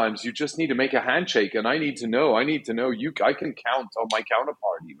 sometimes you just need to make a handshake, and I need to know you. I can count on my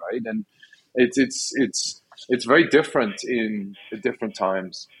counterparty, right? And it's very different in different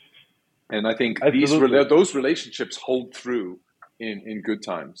times. And I think those relationships hold through in good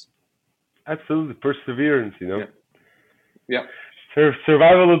times. Absolutely. Perseverance, Yeah.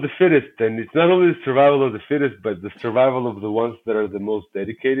 Survival of the fittest. And it's not only the survival of the fittest, but the survival of the ones that are the most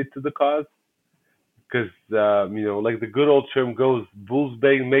dedicated to the cause. Because, like the good old term goes, bulls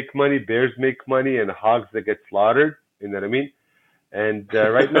make money, bears make money, and hogs that get slaughtered. You know what I mean? And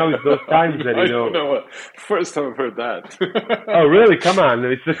right now it's those times that, I don't know. First time I've heard that. Oh, really? Come on.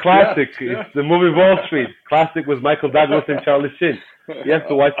 It's a classic. Yeah. It's the movie Wall Street. Classic with Michael Douglas and Charlie Sheen. You have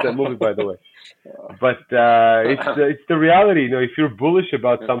to watch that movie, by the way. But it's the reality. If you're bullish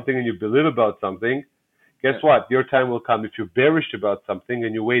about something and you believe about something, guess what? Your time will come. If you're bearish about something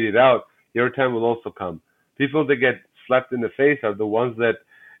and you wait it out, your time will also come. People that get slapped in the face are the ones that,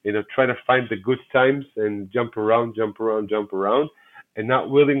 try to find the good times and jump around, and not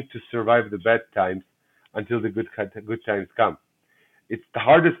willing to survive the bad times until the good times come. It's the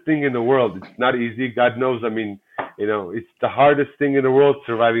hardest thing in the world. It's not easy. God knows. It's the hardest thing in the world,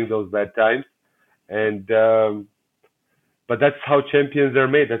 surviving those bad times. And but that's how champions are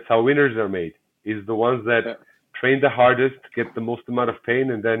made. That's how winners are made. Is the ones that train the hardest, get the most amount of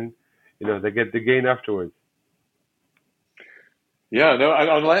pain, and then they get the gain afterwards. Yeah, no,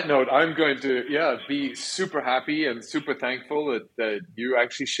 on that note, I'm going to, be super happy and super thankful that you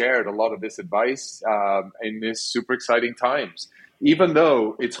actually shared a lot of this advice in this super exciting times. Even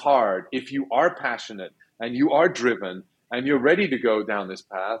though it's hard, if you are passionate and you are driven and you're ready to go down this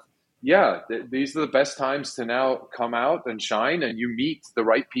path, these are the best times to now come out and shine, and you meet the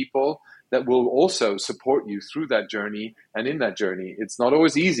right people that will also support you through that journey and in that journey. It's not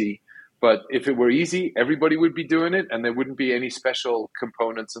always easy. But if it were easy, everybody would be doing it, and there wouldn't be any special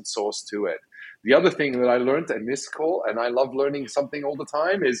components and sauce to it. The other thing that I learned in this call, and I love learning something all the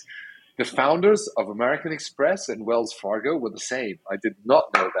time, is the founders of American Express and Wells Fargo were the same. I did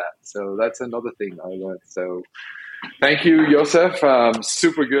not know that. So that's another thing I learned. So thank you, Yosef.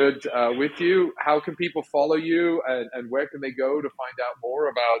 Super good with you. How can people follow you, and where can they go to find out more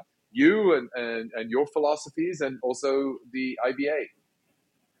about you and your philosophies, and also the IBA?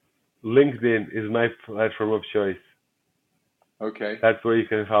 LinkedIn is my platform of choice. Okay. That's where you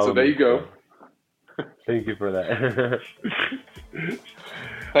can follow me. So there you go. Thank you for that.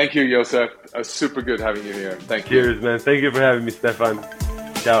 Thank you, Yosef. Super good having you here. Thank you. Cheers, man. Thank you for having me, Stefan.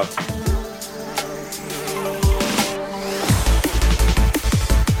 Ciao.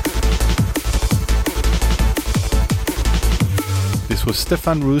 This was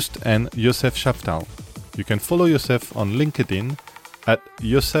Stefan Roost and Yosef Shaftal. You can follow Yosef on LinkedIn at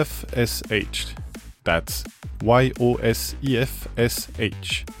YosefSH. That's YOSEFSH.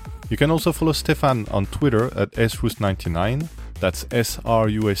 You can also follow Stefan on Twitter at sroost99. That's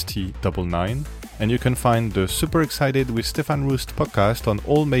SRUST99. And you can find the Super Excited with Stefan Roost podcast on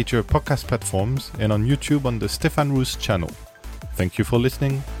all major podcast platforms and on YouTube on the Stefan Roost channel. Thank you for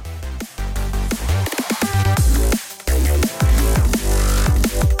listening.